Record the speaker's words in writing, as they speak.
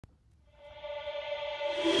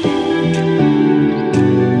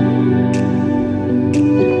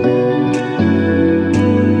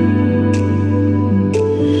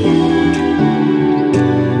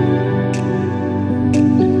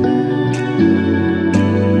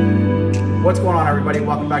What's going on, everybody?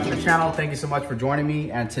 Welcome back to the channel. Thank you so much for joining me.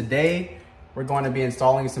 And today we're going to be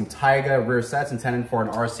installing some Tyga rear sets intended for an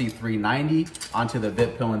RC390 onto the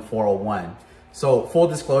Vitpilen 401. So full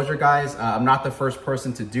disclosure, guys, I'm not the first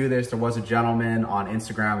person to do this. There was a gentleman on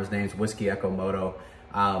Instagram. His name's Whiskey Echo Moto.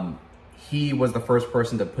 He was the first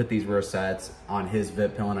person to put these rear sets on his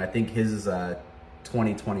Vitpilen. I think his is a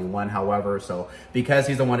 2021, however. So because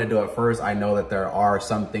he's the one to do it first, I know that there are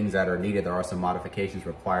some things that are needed. There are some modifications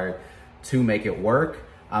required to make it work,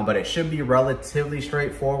 but it should be relatively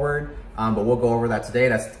straightforward. But we'll go over that today.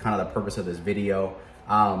 That's kind of the purpose of this video.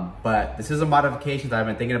 But this is a modification that I've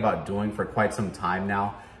been thinking about doing for quite some time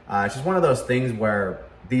now. It's just one of those things where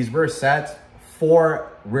these rear sets, for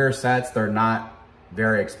rear sets, they're not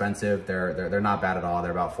very expensive. They're not bad at all.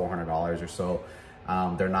 They're about $400 or so.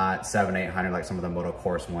 They're not $700-800 like some of the Moto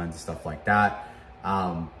Course ones and stuff like that.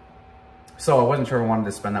 So I wasn't sure I wanted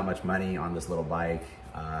to spend that much money on this little bike.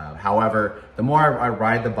 However, the more I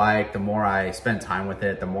ride the bike, the more I spend time with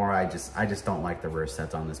it, the more I just don't like the rear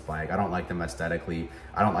sets on this bike. I don't like them aesthetically.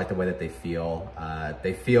 I don't like the way that they feel.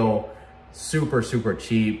 They feel super, super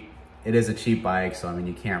cheap. It is a cheap bike, so I mean,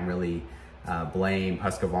 you can't really blame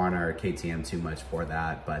Husqvarna or KTM too much for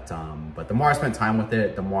that. But the more I spent time with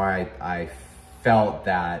it, the more I felt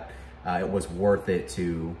that it was worth it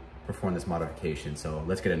to perform this modification. So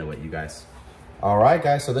let's get into it, you guys. All right,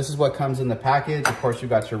 guys, so this is what comes in the package. Of course, you've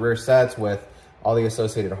got your rear sets with all the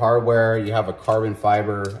associated hardware. You have a carbon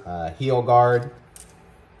fiber heel guard.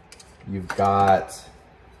 You've got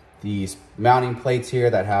these mounting plates here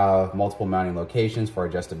that have multiple mounting locations for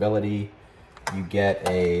adjustability. You get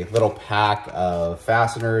a little pack of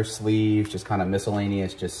fasteners, sleeves, just kind of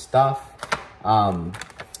miscellaneous just stuff. And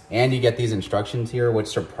you get these instructions here, which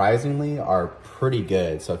surprisingly are pretty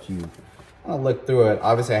good. So if you I'll look through it.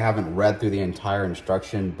 Obviously, I haven't read through the entire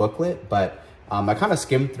instruction booklet, but I kind of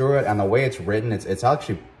skimmed through it, and the way it's written, it's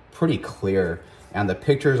actually pretty clear, and the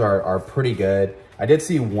pictures are pretty good. I did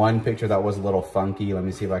see one picture that was a little funky. Let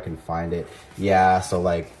me see if I can find it. Yeah, so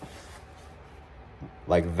like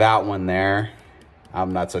that one there,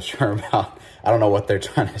 I'm not so sure about. I don't know what they're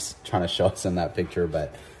trying to show us in that picture,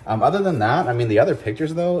 but other than that, I mean, the other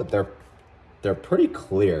pictures though, they're pretty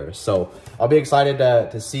clear. So I'll be excited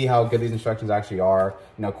to see how good these instructions actually are.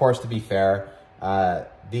 You know, of course, to be fair,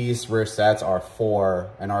 these rear sets are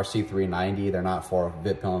for an RC390. They're not for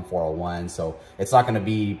Vitpilen 401. So it's not going to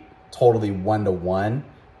be totally one-to-one,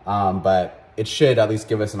 but it should at least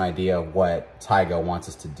give us an idea of what Tyga wants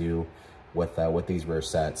us to do with these rear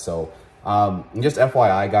sets. So just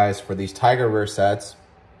FYI, guys, for these Tyga rear sets,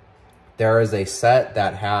 there is a set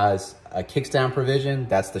that has a kickstand provision.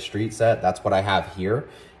 That's the street set. That's what I have here.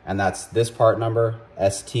 And that's this part number,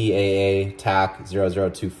 STAA TAC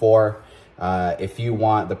 0024. If you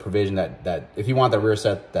want the provision if you want the rear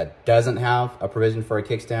set that doesn't have a provision for a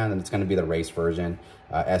kickstand, then it's going to be the race version,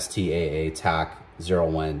 STAA TAC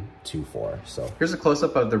 0124. So here's a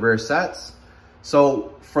close-up of the rear sets.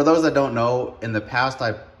 So for those that don't know, in the past,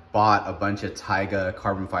 I bought a bunch of Tyga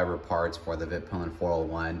carbon fiber parts for the Vitpilen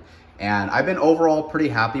 401. And I've been overall pretty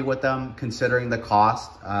happy with them considering the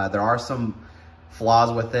cost. There are some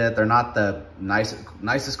flaws with it. They're not the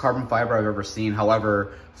nicest carbon fiber I've ever seen.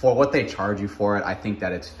 However, for what they charge you for it, I think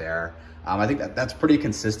that it's fair. I think that's pretty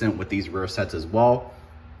consistent with these rear sets as well.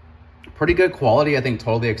 Pretty good quality, I think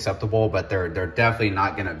totally acceptable, but they're definitely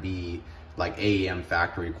not gonna be like AEM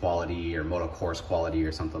factory quality or Moto Course quality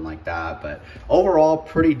or something like that. But overall,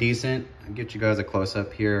 pretty decent. I'll get you guys a close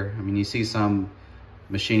up here. I mean, you see some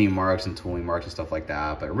machining marks and tooling marks and stuff like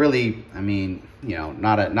that, but really, I mean, you know,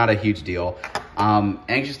 not a huge deal.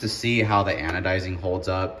 Anxious to see how the anodizing holds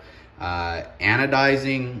up.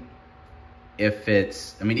 Anodizing,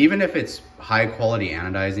 even if it's high quality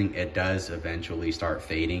anodizing, it does eventually start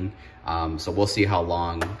fading. So we'll see how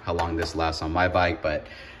long this lasts on my bike, but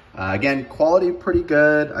again, quality pretty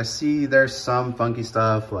good. I see there's some funky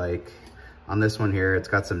stuff like on this one here, it's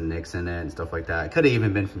got some nicks in it and stuff like that. It could have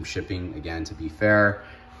even been from shipping, again, to be fair.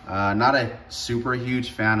 Not a super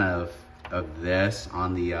huge fan of this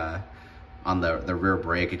on the rear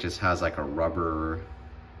brake. It just has like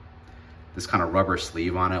this kind of rubber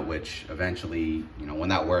sleeve on it, which eventually, you know, when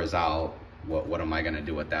that wears out, what am I gonna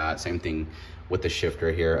do with that? Same thing with the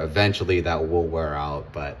shifter here. Eventually that will wear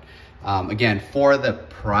out, but again, for the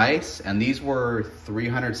price, and these were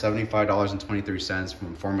 $375.23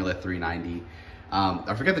 from Formula 390.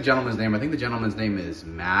 I forget the gentleman's name. I think the gentleman's name is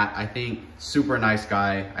Matt. I think super nice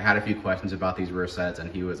guy. I had a few questions about these rear sets,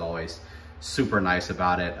 and he was always super nice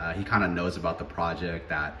about it. He kind of knows about the project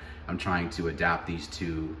that I'm trying to adapt these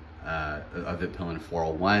to a Vitpilen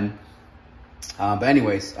 401. But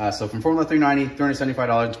anyways, so from Formula 390,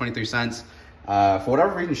 $375.23. For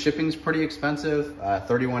whatever reason, shipping is pretty expensive,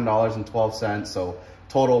 $31.12. So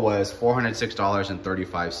total was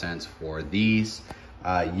 $406.35 for these.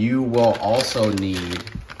 You will also need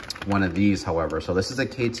one of these, however. So this is a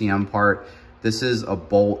KTM part. This is a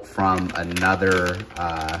bolt from another,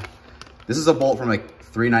 this is a bolt from a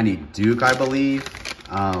 390 Duke, I believe.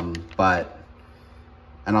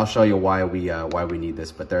 And I'll show you why we need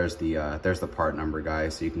this, but there's the part number,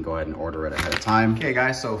 guys, so you can go ahead and order it ahead of time. Okay,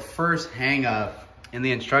 guys, so first hang up. In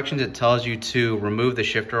the instructions, it tells you to remove the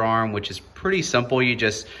shifter arm, which is pretty simple. You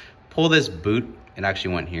just pull this boot, it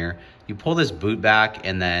actually went here. You pull this boot back,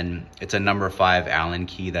 and then it's a number 5 Allen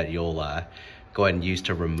key that you'll go ahead and use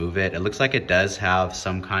to remove it. It looks like it does have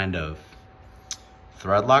some kind of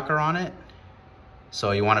thread locker on it,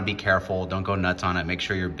 so you want to be careful. Don't go nuts on it. Make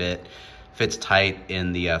sure your bit fits tight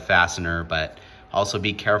in the fastener, but also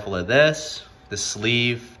be careful of this. The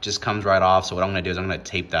sleeve just comes right off, so what I'm gonna do is I'm gonna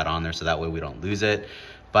tape that on there so that way we don't lose it.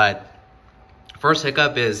 But first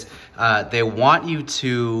hiccup is they want you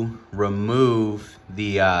to remove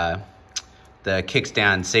the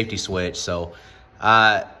kickstand safety switch. So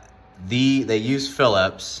they use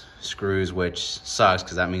Phillips screws, which sucks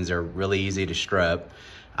because that means they're really easy to strip.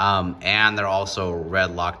 And they're also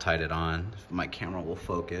red Loctited on. If my camera will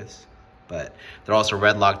focus. But they're also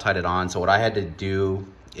red Loctited on. So what I had to do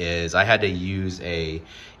is I had to use a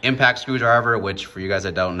impact screwdriver, which for you guys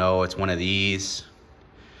that don't know, it's one of these.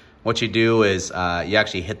 What you do is you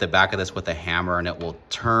actually hit the back of this with a hammer, and it will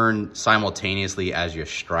turn simultaneously as you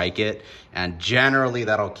strike it. And generally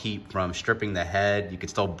that'll keep from stripping the head. You can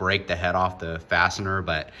still break the head off the fastener,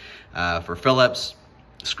 but for Phillips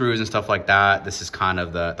screws and stuff like that, this is kind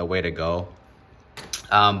of the way to go.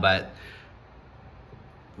 But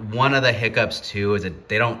one of the hiccups too is that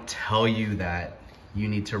they don't tell you that you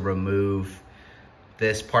need to remove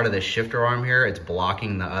this part of the shifter arm here. It's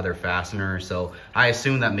blocking the other fastener. So I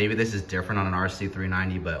assume that maybe this is different on an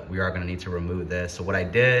RC390, but we are gonna need to remove this. So what I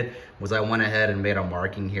did was I went ahead and made a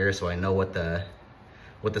marking here so I know what the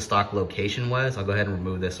stock location was. I'll go ahead and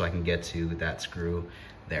remove this so I can get to that screw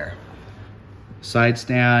there. Side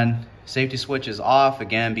stand, safety switch is off.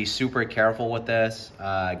 Again, be super careful with this.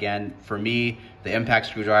 Again, for me, the impact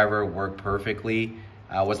screwdriver worked perfectly.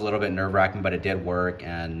 Was a little bit nerve-wracking, but it did work.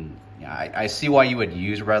 And yeah, I see why you would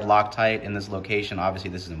use red Loctite in this location. Obviously,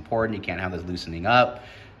 this is important. You can't have this loosening up.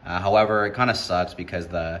 However, it kind of sucks because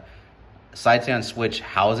the side stand switch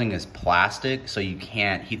housing is plastic, so you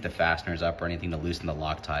can't heat the fasteners up or anything to loosen the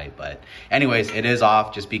Loctite. But anyways, it is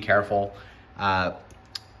off. Just be careful.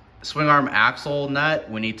 Swing arm axle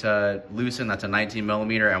nut, we need to loosen. That's a 19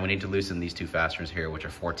 millimeter, and we need to loosen these two fasteners here, which are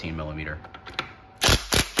 14 millimeter.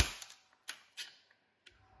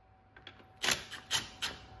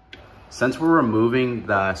 Since we're removing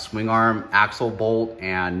the swing arm axle bolt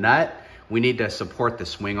and nut, we need to support the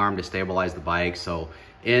swing arm to stabilize the bike. So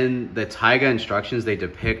in the Tyga instructions, they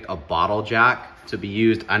depict a bottle jack to be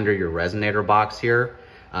used under your resonator box here.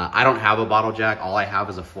 I don't have a bottle jack. All I have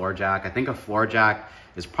is a floor jack. I think a floor jack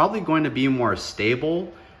is probably going to be more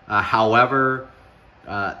stable. However,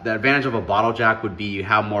 the advantage of a bottle jack would be you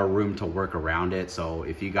have more room to work around it. So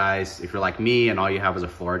if you're like me and all you have is a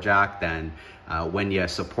floor jack, then when you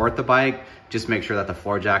support the bike, just make sure that the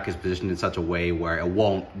floor jack is positioned in such a way where it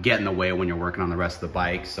won't get in the way when you're working on the rest of the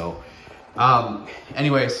bike. So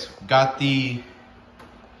anyways, got the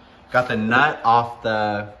nut off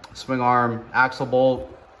the swing arm axle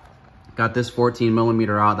bolt. Got this 14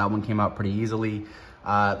 millimeter out. That one came out pretty easily.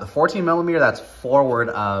 The 14 millimeter that's forward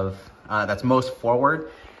of, that's most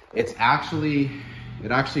forward, it actually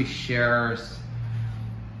shares,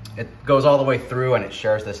 it goes all the way through and it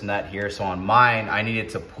shares this nut here. So on mine, I needed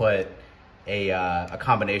to put a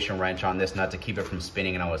combination wrench on this nut to keep it from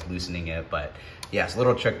spinning, and I was loosening it. But yes,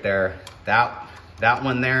 little trick there. That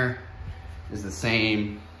one there is the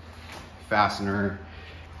same fastener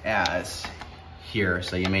as here,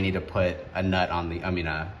 so you may need to put a nut on the,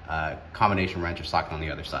 a combination wrench or socket on the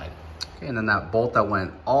other side. Okay, and then that bolt that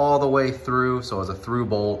went all the way through, so it was a through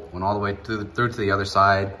bolt, went all the way through to the other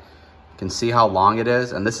side. You can see how long it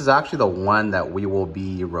is, and this is actually the one that we will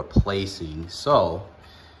be replacing. So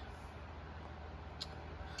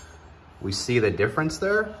we see the difference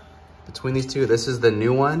there between these two. This is the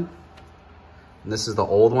new one, and this is the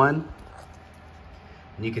old one.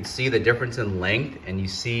 And you can see the difference in length, and you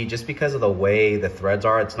see just because of the way the threads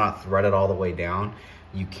are, it's not threaded all the way down.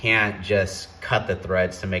 You can't just cut the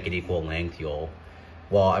threads to make it equal length.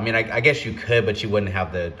 Well, I guess you could, but you wouldn't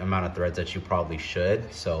have the amount of threads that you probably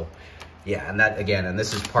should. So yeah, and that again, and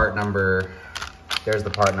this is part number, there's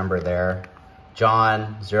the part number there.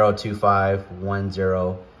 John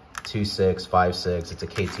 025102656. It's a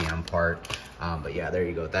KTM part. But yeah, there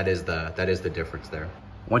you go. That is the difference there.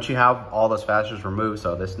 Once you have all those fasteners removed,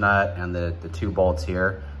 so this nut and the two bolts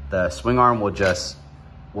here, the swing arm will just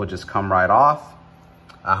come right off.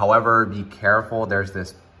 However, be careful. There's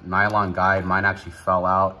this nylon guide. Mine actually fell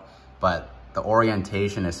out, but the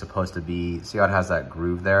orientation is supposed to be, see how it has that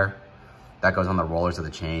groove there? That goes on the rollers of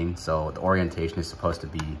the chain. So the orientation is supposed to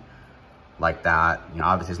be like that. You know,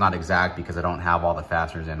 obviously it's not exact because I don't have all the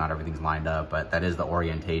fasteners and not everything's lined up, but that is the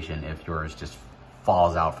orientation if yours just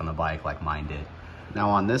falls out from the bike like mine did. Now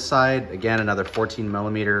on this side, again, another 14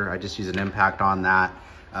 millimeter. I just use an impact on that.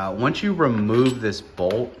 Once you remove this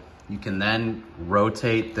bolt, you can then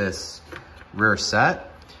rotate this rear set.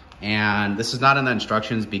 And this is not in the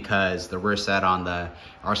instructions because the rear set on the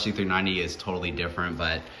RC390 is totally different.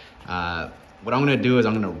 But what I'm gonna do is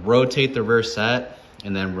I'm gonna rotate the rear set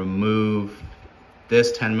and then remove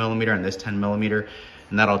this 10 millimeter and this 10 millimeter.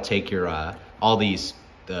 And that'll take your, all these,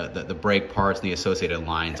 the brake parts and the associated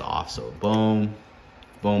lines off. So boom,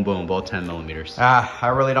 boom, boom, both 10 millimeters. I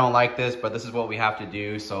really don't like this, but this is what we have to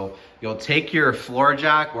do. So you'll take your floor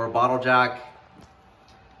jack or bottle jack,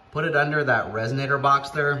 put it under that resonator box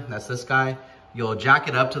there, that's this guy. You'll jack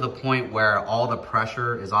it up to the point where all the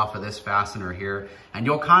pressure is off of this fastener here. And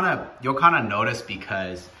you'll kind of notice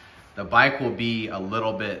because the bike will be a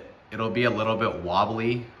little bit, it'll be a little bit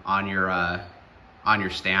wobbly on your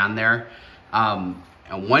stand there. And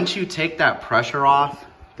once you take that pressure off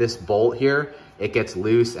this bolt here, it gets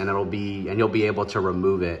loose and you'll be able to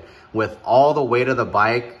remove it. With all the weight of the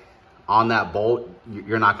bike on that bolt,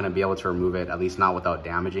 you're not gonna be able to remove it, at least not without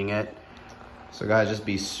damaging it. So guys, just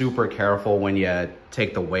be super careful when you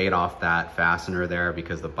take the weight off that fastener there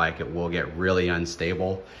because the bike, it will get really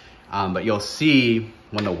unstable. But you'll see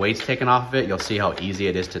when the weight's taken off of it, you'll see how easy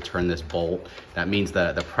it is to turn this bolt. That means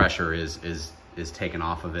the pressure is taken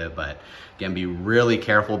off of it. But again, be really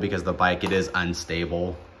careful because the bike, it is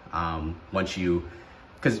unstable.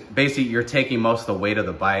 Because basically you're taking most of the weight of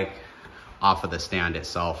the bike off of the stand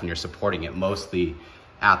itself and you're supporting it mostly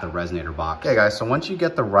at the resonator box. Okay guys, so once you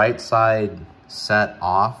get the right side set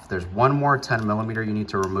off, there's one more 10 millimeter you need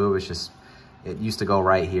to remove. It's just, it used to go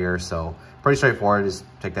right here. So pretty straightforward, just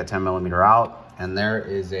take that 10 millimeter out. And there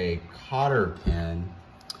is a cotter pin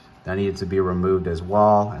that needed to be removed as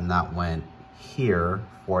well. And that went here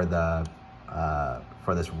for the,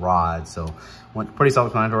 for this rod. So pretty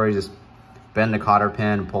self-explanatory, just bend the cotter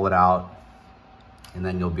pin, pull it out, and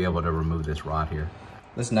then you'll be able to remove this rod here.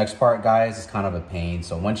 This next part, guys, is kind of a pain.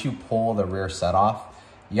 So once you pull the rear set off,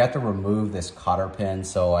 you have to remove this cotter pin.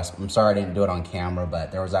 So I'm sorry I didn't do it on camera,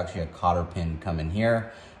 but there was actually a cotter pin coming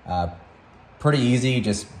here. Pretty easy,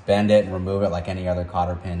 just bend it and remove it like any other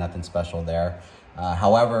cotter pin, nothing special there.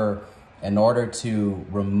 However, in order to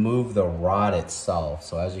remove the rod itself,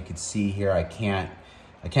 so as you can see here, I can't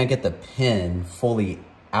get the pin fully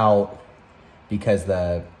out because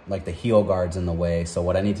the heel guard's in the way. So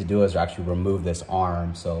what I need to do is actually remove this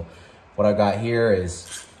arm. So what I got here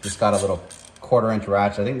is just got a little 1/4 inch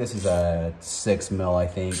ratchet. I think this is a 6 mil, I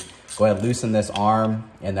think. Go ahead, loosen this arm,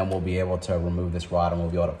 and then we'll be able to remove this rod and we'll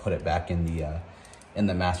be able to put it back in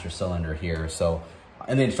the master cylinder here. So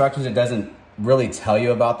in the instructions, it doesn't really tell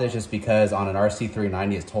you about this just because on an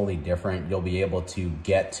RC390 it's totally different. You'll be able to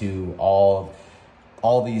get to all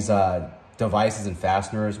these devices and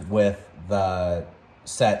fasteners with the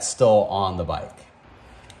set still on the bike.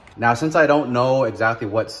 Now, since I don't know exactly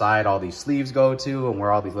what side all these sleeves go to and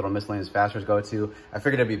where all these little miscellaneous fasteners go to, I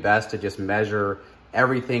figured it'd be best to just measure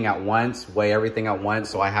everything at once, weigh everything at once.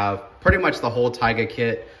 So I have pretty much the whole Tyga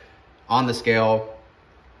kit on the scale,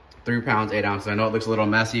 3 pounds, 8 ounces. I know it looks a little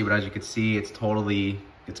messy, but as you can see, it's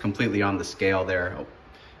completely on the scale there. Oh,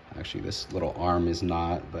 actually this little arm is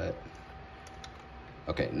not, but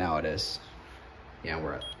okay, now it is. Yeah,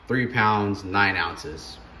 we're at 3 pounds, 9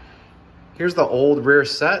 ounces. Here's the old rear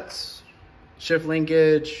sets, shift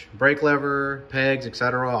linkage, brake lever, pegs,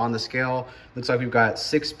 etc. on the scale. Looks like we've got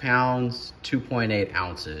 6 pounds, 2.8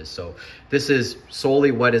 ounces. So this is solely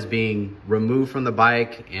what is being removed from the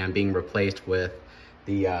bike and being replaced with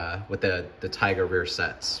the Tyga rear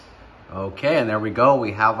sets. Okay, and there we go.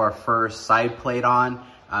 We have our first side plate on.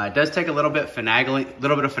 It does take a little bit of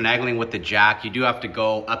finagling with the jack. You do have to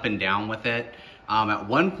go up and down with it. At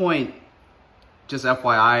one point, just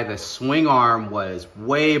FYI, the swing arm was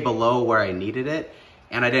way below where I needed it,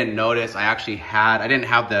 and I didn't notice. I didn't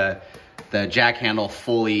have the jack handle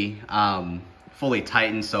fully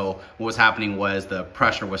tightened, so what was happening was the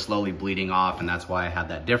pressure was slowly bleeding off, and that's why I had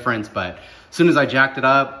that difference. But as soon as I jacked it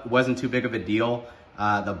up, it wasn't too big of a deal.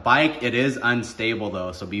 The bike, it is unstable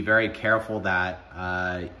though, so be very careful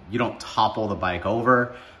that you don't topple the bike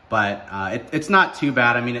over, but it's not too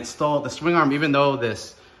bad. I mean, it's still, the swing arm, even though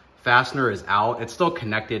this fastener is out, it's still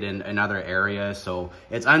connected in other areas, so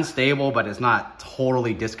it's unstable, but it's not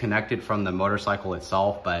totally disconnected from the motorcycle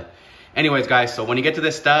itself. But anyways, guys, so when you get to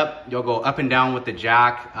this step, you'll go up and down with the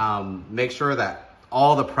jack. Make sure that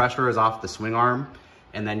all the pressure is off the swing arm,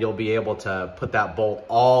 and then you'll be able to put that bolt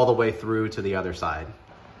all the way through to the other side.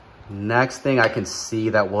 Next thing I can see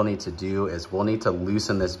that we'll need to do is we'll need to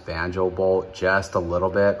loosen this banjo bolt just a little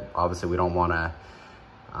bit. Obviously, we don't want to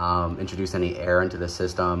introduce any air into the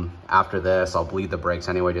system. After this, I'll bleed the brakes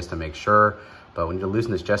anyway just to make sure, but we need to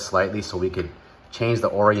loosen this just slightly so we could change the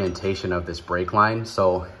orientation of this brake line.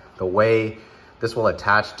 So the way this will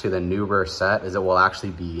attach to the new rear set is it will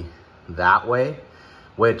actually be that way,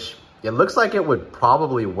 which it looks like it would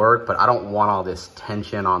probably work, but I don't want all this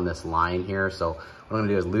tension on this line here. So what I'm gonna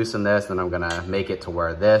do is loosen this, then I'm gonna make it to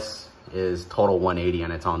where this is total 180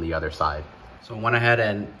 and it's on the other side. So I went ahead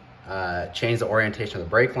and changed the orientation of the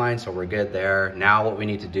brake line, so we're good there. Now what we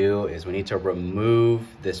need to do is we need to remove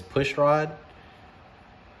this push rod.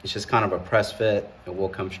 It's just kind of a press fit. It will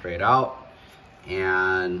come straight out.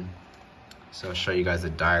 And so I'll show you guys a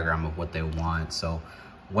diagram of what they want. So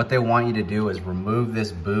what they want you to do is remove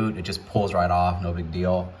this boot. It just pulls right off, no big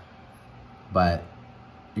deal. But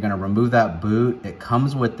you're gonna remove that boot. It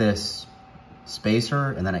comes with this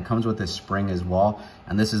spacer, and then it comes with this spring as well.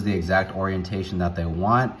 And this is the exact orientation that they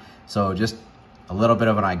want. So just a little bit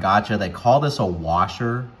of an I gotcha. They call this a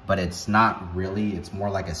washer, but it's not really, it's more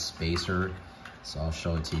like a spacer. So I'll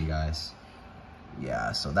show it to you guys.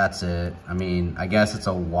 Yeah, so that's it. I mean, I guess it's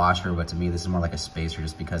a washer, but to me, this is more like a spacer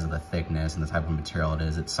just because of the thickness and the type of material it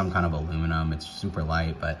is. It's some kind of aluminum. It's super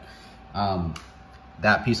light, but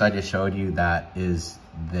that piece I just showed you, that is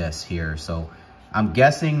this here. So I'm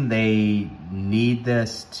guessing they need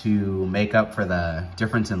this to make up for the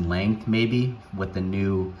difference in length, maybe, with the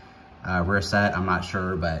new rear set. I'm not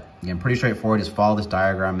sure, but again, pretty straightforward. Just follow this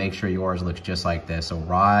diagram. Make sure yours looks just like this. So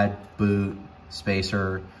rod, boot,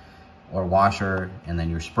 spacer, or washer, and then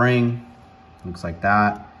your spring looks like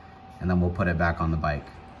that, and then we'll put it back on the bike.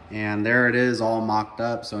 And there it is, all mocked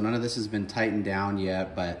up. So none of this has been tightened down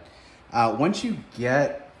yet, but once you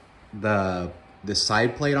get the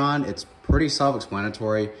side plate on, it's pretty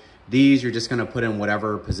self-explanatory. These, you're just gonna put in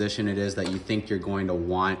whatever position it is that you think you're going to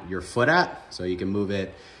want your foot at. So you can move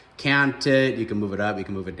it, cant it, you can move it up, you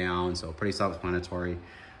can move it down. So pretty self-explanatory.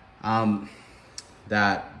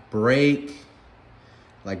 That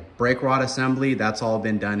brake rod assembly, that's all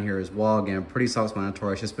been done here as well. Again, pretty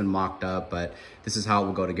self-explanatory. It's just been mocked up, but this is how it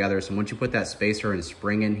will go together. So once you put that spacer and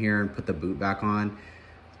spring in here and put the boot back on,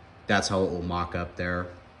 that's how it will mock up there.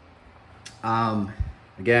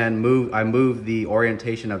 Again, I moved the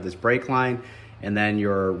orientation of this brake line, and then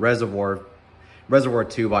your reservoir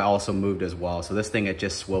tube I also moved as well. So this thing, it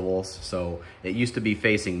just swivels. So it used to be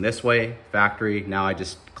facing this way, factory. Now I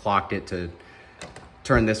just clocked it to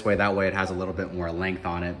turn this way. That way it has a little bit more length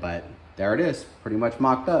on it, but there it is, pretty much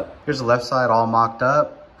mocked up. Here's the left side all mocked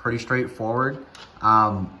up, pretty straightforward.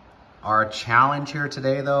 Our challenge here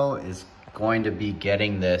today though is going to be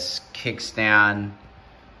getting this kickstand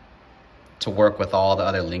to work with all the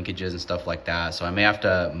other linkages and stuff like that. So I may have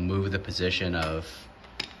to move the position of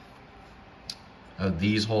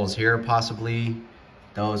these holes here possibly.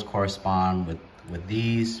 Those correspond with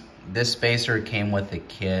these. This spacer came with the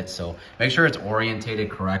kit, so make sure it's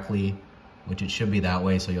orientated correctly, which it should be that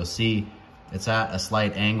way. So you'll see it's at a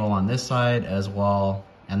slight angle on this side as well,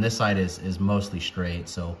 and this side is mostly straight.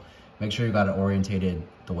 So make sure you got it orientated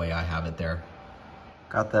the way I have it there.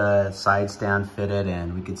 Got the side stand fitted,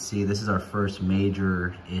 and we can see this is our first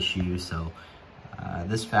major issue. So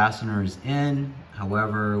this fastener is in,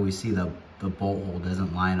 however, we see the bolt hole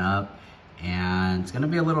doesn't line up, and it's gonna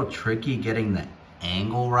be a little tricky getting the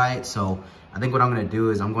angle right. So I think what I'm gonna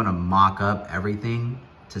do is I'm gonna mock up everything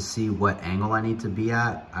to see what angle I need to be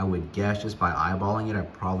at. I would guess just by eyeballing it, I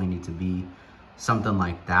probably need to be something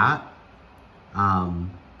like that.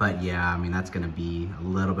 But yeah, I mean, that's gonna be a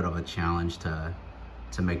little bit of a challenge to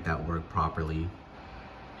make that work properly.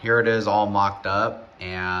 Here it is all mocked up.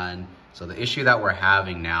 And so the issue that we're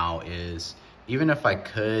having now is even if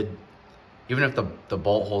the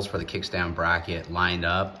bolt holes for the kickstand bracket lined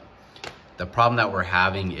up, the problem that we're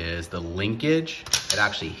having is the linkage, it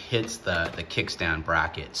actually hits the kickstand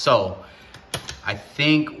bracket. So I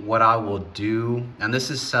think what I will do, and this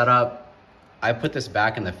is set up, I put this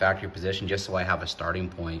back in the factory position just so I have a starting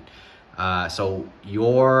point. So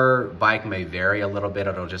your bike may vary a little bit.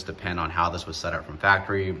 It'll just depend on how this was set up from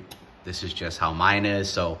factory. This is just how mine is.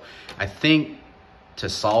 So I think to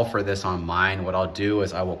solve for this on mine, what I'll do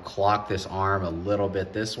is I will clock this arm a little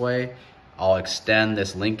bit this way. I'll extend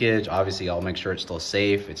this linkage. Obviously, I'll make sure it's still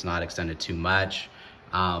safe. It's not extended too much.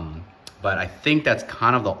 But I think that's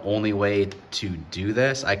kind of the only way to do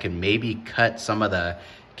this. I can maybe cut some of the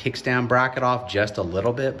kickstand bracket off just a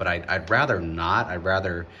little bit, but I'd rather not. I'd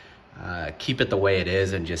rather keep it the way it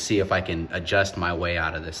is and just see if I can adjust my way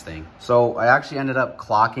out of this thing. So I actually ended up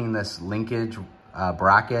clocking this linkage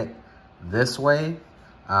bracket this way.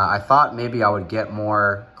 I thought maybe I would get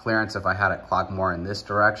more clearance if I had it clocked more in this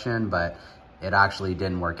direction, but it actually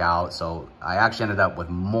didn't work out. So I actually ended up with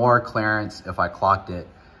more clearance if I clocked it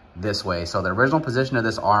this way. So the original position of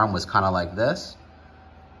this arm was kind of like this,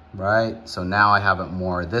 right? So now I have it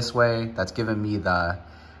more this way. That's given me the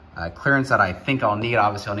clearance that I think I'll need.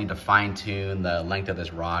 Obviously, I'll need to fine tune the length of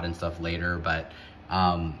this rod and stuff later, but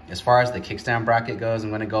as far as the kickstand bracket goes,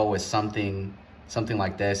 I'm gonna go with something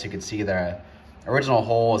like this. You can see the original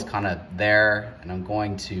hole is kind of there, and I'm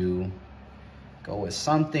going to go with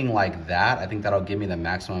something like that. I think that'll give me the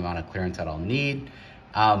maximum amount of clearance that I'll need.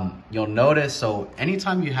 You'll notice, so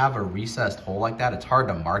anytime you have a recessed hole like that, it's hard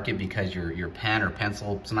to mark it because your pen or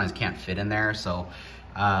pencil sometimes can't fit in there. So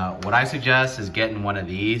what I suggest is getting one of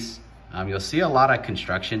these. You'll see a lot of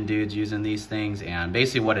construction dudes using these things, and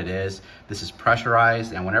basically what it is, this is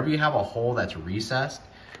pressurized, and whenever you have a hole that's recessed,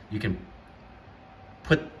 you can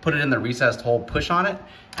put it in the recessed hole, push on it,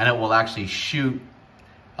 and it will actually shoot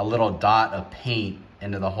a little dot of paint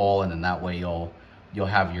into the hole, and then that way you'll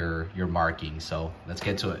have your marking. So let's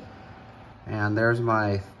get to it. And there's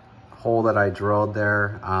my hole that I drilled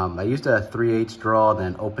there. I used a 3/8 drill,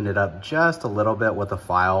 then opened it up just a little bit with a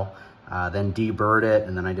file, then deburred it,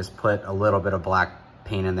 and then I just put a little bit of black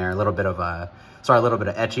paint in there, a little bit of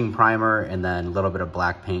etching primer, and then a little bit of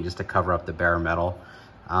black paint just to cover up the bare metal.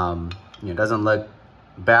 It doesn't look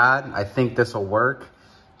bad. I think this will work.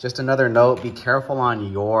 Just another note, be careful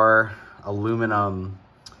on your aluminum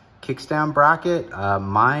kickstand bracket.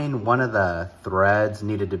 Mine, one of the threads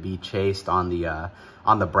needed to be chased on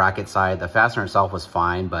the bracket side. The fastener itself was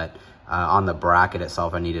fine, but on the bracket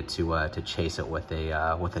itself, I needed to chase it with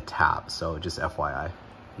a tap. So just FYI.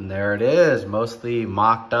 And there it is, mostly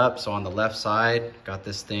mocked up. So on the left side, got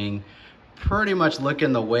this thing pretty much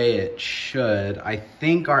looking the way it should. I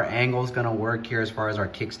think our angle is gonna work here as far as our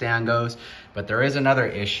kickstand goes, but there is another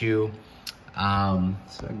issue. So I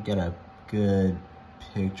can get a good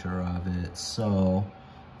picture of it. So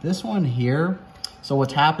this one here, so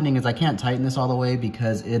what's happening is I can't tighten this all the way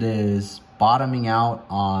because it is bottoming out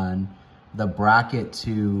on the bracket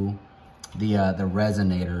to the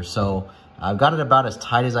resonator. So I've got it about as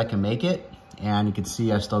tight as I can make it, and you can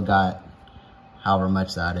see I've still got however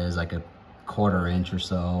much that is, like a 1/4 inch or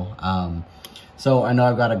so. So I know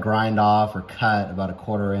I've got to grind off or cut about a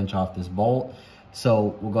 1/4 inch off this bolt.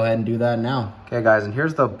 So we'll go ahead and do that now. Okay guys, and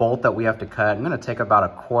here's the bolt that we have to cut. I'm gonna take about a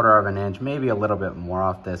 1/4 inch, maybe a little bit more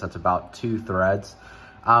off this. That's about 2 threads.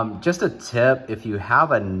 Just a tip, if you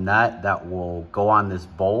have a nut that will go on this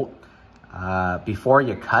bolt, before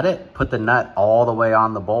you cut it, put the nut all the way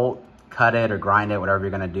on the bolt, cut it or grind it, whatever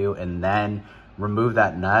you're gonna do, and then remove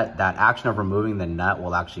that nut. That action of removing the nut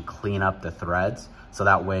will actually clean up the threads, so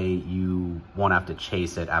that way you won't have to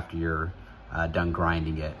chase it after you're done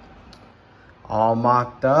grinding it. All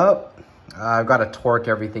mocked up. I've got to torque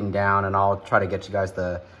everything down, and I'll try to get you guys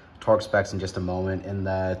the torque specs in just a moment. In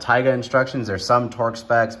the Tyga instructions, there's some torque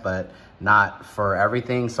specs, but not for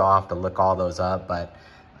everything, so I'll have to look all those up. But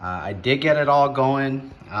I did get it all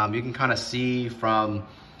going. You can kind of see from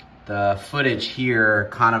the footage here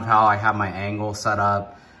kind of how I have my angle set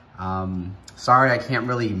up. Sorry I can't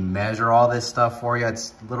really measure all this stuff for you.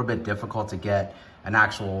 It's a little bit difficult to get an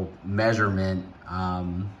actual measurement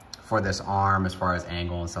for this arm as far as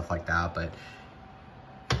angle and stuff like that, but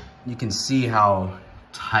you can see how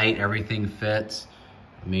tight everything fits.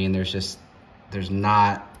 I mean, there's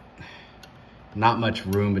not much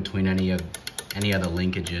room between any of the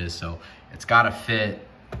linkages, so it's got to fit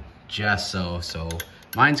just so. So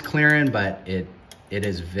mine's clearing, but it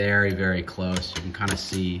is very, very close. You can kind of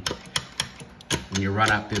see when you run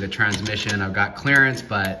up through the transmission, I've got clearance,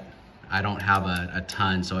 but I don't have a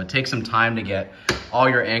ton. So it takes some time to get all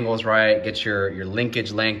your angles right, get your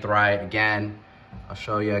linkage length right. Again, I'll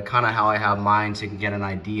show you kind of how I have mine so you can get an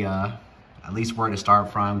idea, at least where to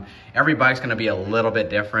start from. Every bike's gonna be a little bit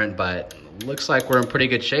different, but looks like we're in pretty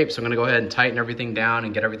good shape. So I'm gonna go ahead and tighten everything down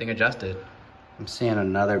and get everything adjusted. I'm seeing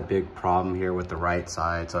another big problem here with the right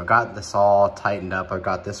side. So I've got this all tightened up. I've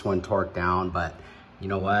got this one torqued down, but you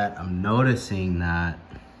know what? I'm noticing that,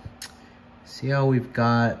 See how we've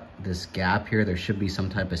got this gap here? There should be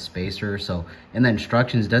some type of spacer. So in the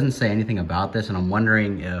instructions, it doesn't say anything about this, and I'm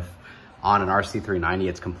wondering if on an RC390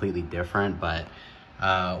 it's completely different, but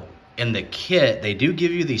in the kit, they do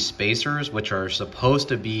give you these spacers, which are supposed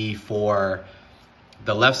to be for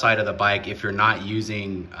the left side of the bike if you're not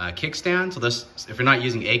using a kickstand. So this, if you're not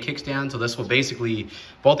using a kickstand, so this will basically,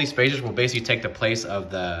 both these spacers will basically take the place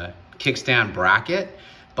of the kickstand bracket.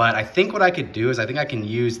 But I think what I could do is I think I can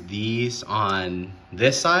use these on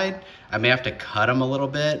this side. I may have to cut them a little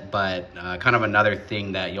bit, but kind of another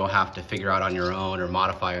thing that you'll have to figure out on your own or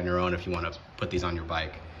modify on your own if you want to put these on your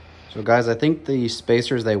bike. So guys, I think the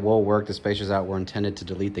spacers, they will work. The spacers that were intended to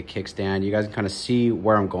delete the kickstand. You guys can kind of see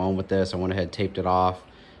where I'm going with this. I went ahead and taped it off.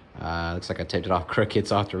 Looks like I taped it off crooked,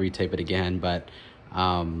 so I'll have to retape it again, but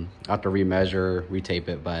I'll have to remeasure, retape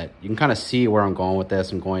it, but you can kind of see where I'm going with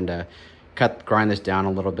this. I'm going to grind this down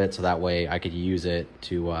a little bit so that way I could use it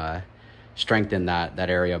to strengthen that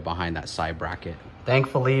area behind that side bracket.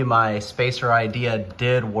 Thankfully, my spacer idea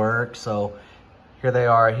did work. So here they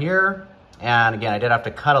are here. And again, I did have to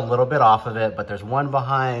cut a little bit off of it, but there's one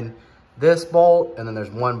behind this bolt and then there's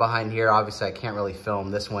one behind here. Obviously, I can't really film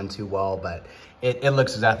this one too well, but it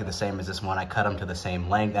looks exactly the same as this one. I cut them to the same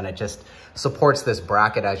length and it just supports this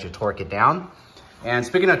bracket as you torque it down. And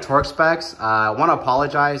speaking of torque specs, I want to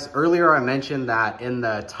apologize. Earlier, I mentioned that in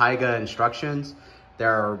the Tyga instructions,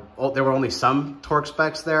 there were only some torque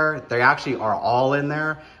specs there. They actually are all in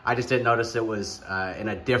there. I just didn't notice it was in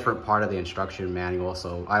a different part of the instruction manual.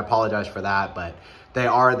 So I apologize for that, but they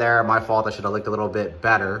are there. My fault, I should have looked a little bit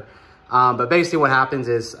better. But basically what happens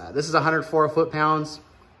is this is 104 foot-pounds.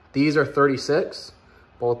 These are 36,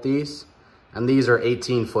 both these, and these are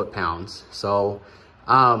 18 foot-pounds. So,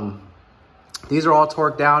 these are all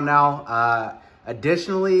torqued down now.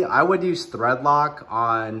 Additionally, I would use thread lock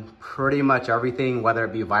on pretty much everything, whether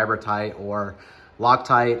it be Vibratite or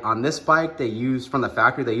Loctite. On this bike, they use, from the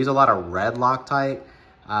factory, they use a lot of red Loctite.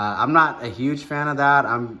 I'm not a huge fan of that.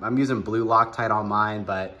 I'm using blue Loctite on mine,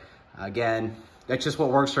 but again, that's just what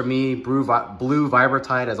works for me. Blue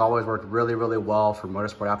Vibratite has always worked really, really well for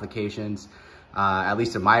motorsport applications, at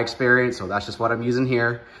least in my experience, so that's just what I'm using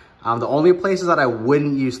here. The only places that I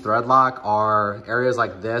wouldn't use thread lock are areas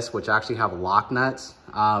like this, which actually have lock nuts.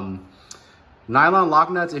 Nylon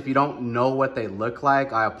lock nuts, if you don't know what they look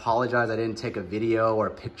like, I apologize. I didn't take a video or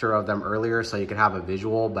a picture of them earlier so you can have a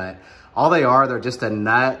visual, but all they are, they're just a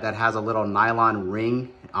nut that has a little nylon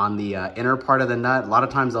ring on the inner part of the nut. A lot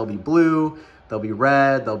of times they'll be blue, they'll be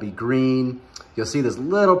red, they'll be green. You'll see this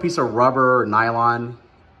little piece of rubber or nylon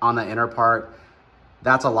on the inner part.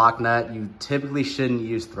 That's a lock nut. You typically shouldn't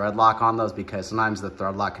use thread lock on those because sometimes the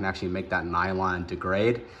thread lock can actually make that nylon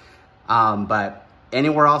degrade. But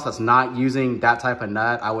anywhere else that's not using that type of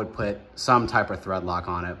nut, I would put some type of thread lock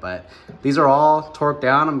on it. But these are all torqued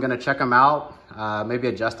down. I'm gonna check them out, maybe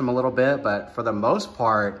adjust them a little bit, but for the most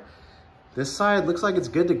part, this side looks like it's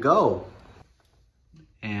good to go.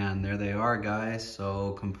 And there they are, guys.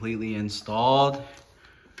 So completely installed,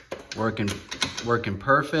 working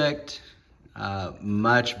perfect.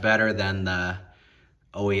 Much better than the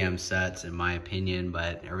OEM sets in my opinion,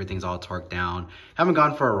 but everything's all torqued down. Haven't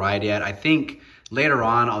gone for a ride yet. I think later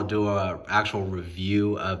on I'll do a actual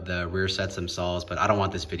review of the rear sets themselves, but I don't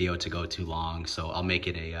want this video to go too long, so I'll make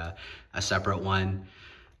it a separate one.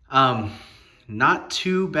 Not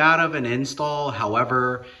too bad of an install.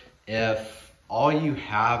 However, if all you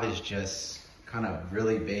have is just kind of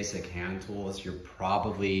really basic hand tools, you're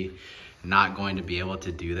probably not going to be able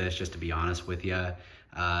to do this, just to be honest with you.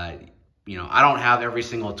 You know, I don't have every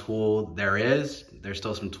single tool there is. There's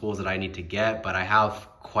still some tools that I need to get, but I have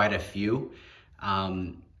quite a few.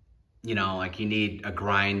 You know, like you need a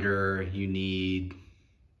grinder, you need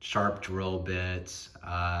sharp drill bits,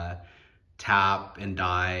 tap and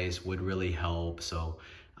dies would really help. So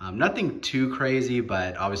nothing too crazy,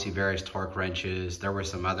 but obviously various torque wrenches. There were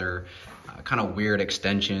some other kind of weird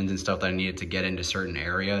extensions and stuff that I needed to get into certain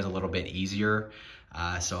areas a little bit easier.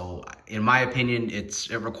 So in my opinion, it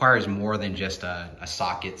requires more than just a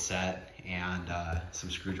socket set and some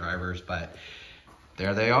screwdrivers, but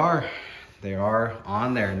there they are. They are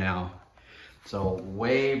on there now. So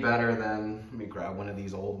way better than, let me grab one of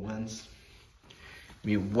these old ones. I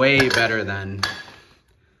mean, way better than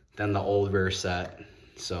the old rear set.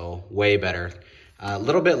 So way better. A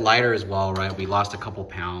little bit lighter as well, right? We lost a couple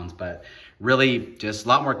pounds, but really just a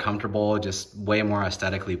lot more comfortable, just way more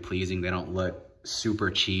aesthetically pleasing. They don't look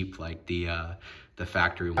super cheap like the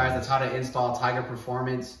factory ones. Guys, that's how to install Tyga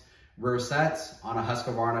Performance rear sets on a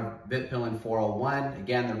Husqvarna Vitpilen 401.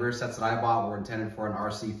 Again, the rear sets that I bought were intended for an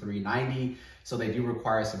RC390, so they do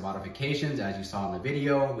require some modifications. As you saw in the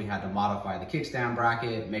video, we had to modify the kickstand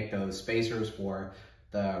bracket, make those spacers for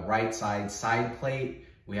the right side plate.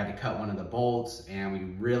 We had to cut one of the bolts, and we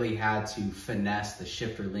really had to finesse the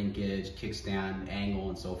shifter linkage, kickstand angle,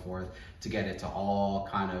 and so forth to get it to all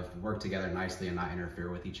kind of work together nicely and not interfere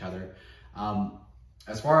with each other.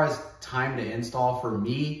 As far as time to install for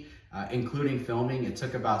me, including filming, it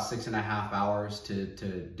took about 6.5 hours to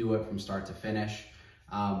do it from start to finish.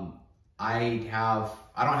 I don't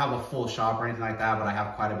have a full shop or anything like that, but I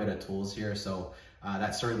have quite a bit of tools here, so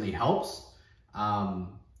that certainly helps.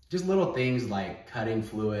 Just little things like cutting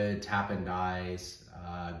fluid, tapping dies,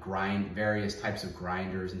 various types of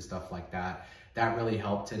grinders and stuff like that. That really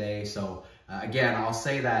helped today. So again, I'll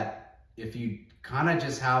say that if you kind of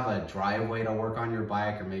just have a driveway to work on your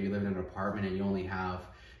bike, or maybe live in an apartment and you only have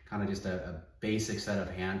kind of just a basic set of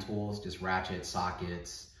hand tools, just ratchets,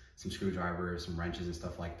 sockets, some screwdrivers, some wrenches and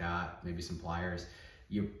stuff like that, maybe some pliers,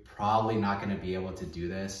 you're probably not going to be able to do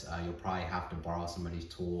this. You'll probably have to borrow somebody's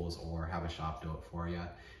tools or have a shop do it for you.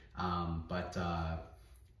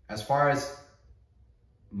 As far as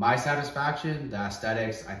my satisfaction, the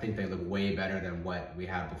aesthetics, I think they look way better than what we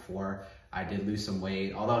had before. I did lose some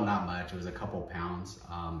weight, although not much. It was a couple pounds,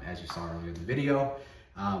 as you saw earlier in the video.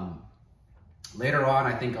 Later on,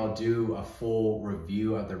 I think I'll do a full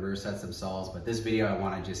review of the rear sets themselves, but this video, I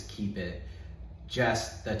want to just keep it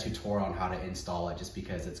just the tutorial on how to install it, just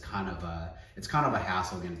because it's kind of a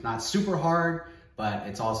hassle. Again, it's not super hard, but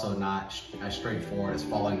it's also not as straightforward as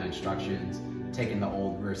following the instructions, taking the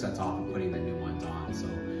old rear sets off and putting the new ones on. So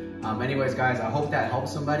anyways, guys, I hope that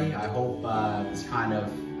helps somebody. I hope this kind of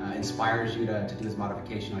inspires you to do this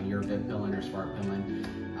modification on your Vitpilen or Svartpilen.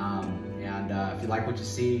 If you like what you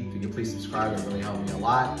see, if you could please subscribe, that really helped me a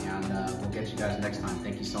lot. And we'll get you guys next time.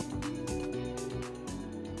 Thank you so much.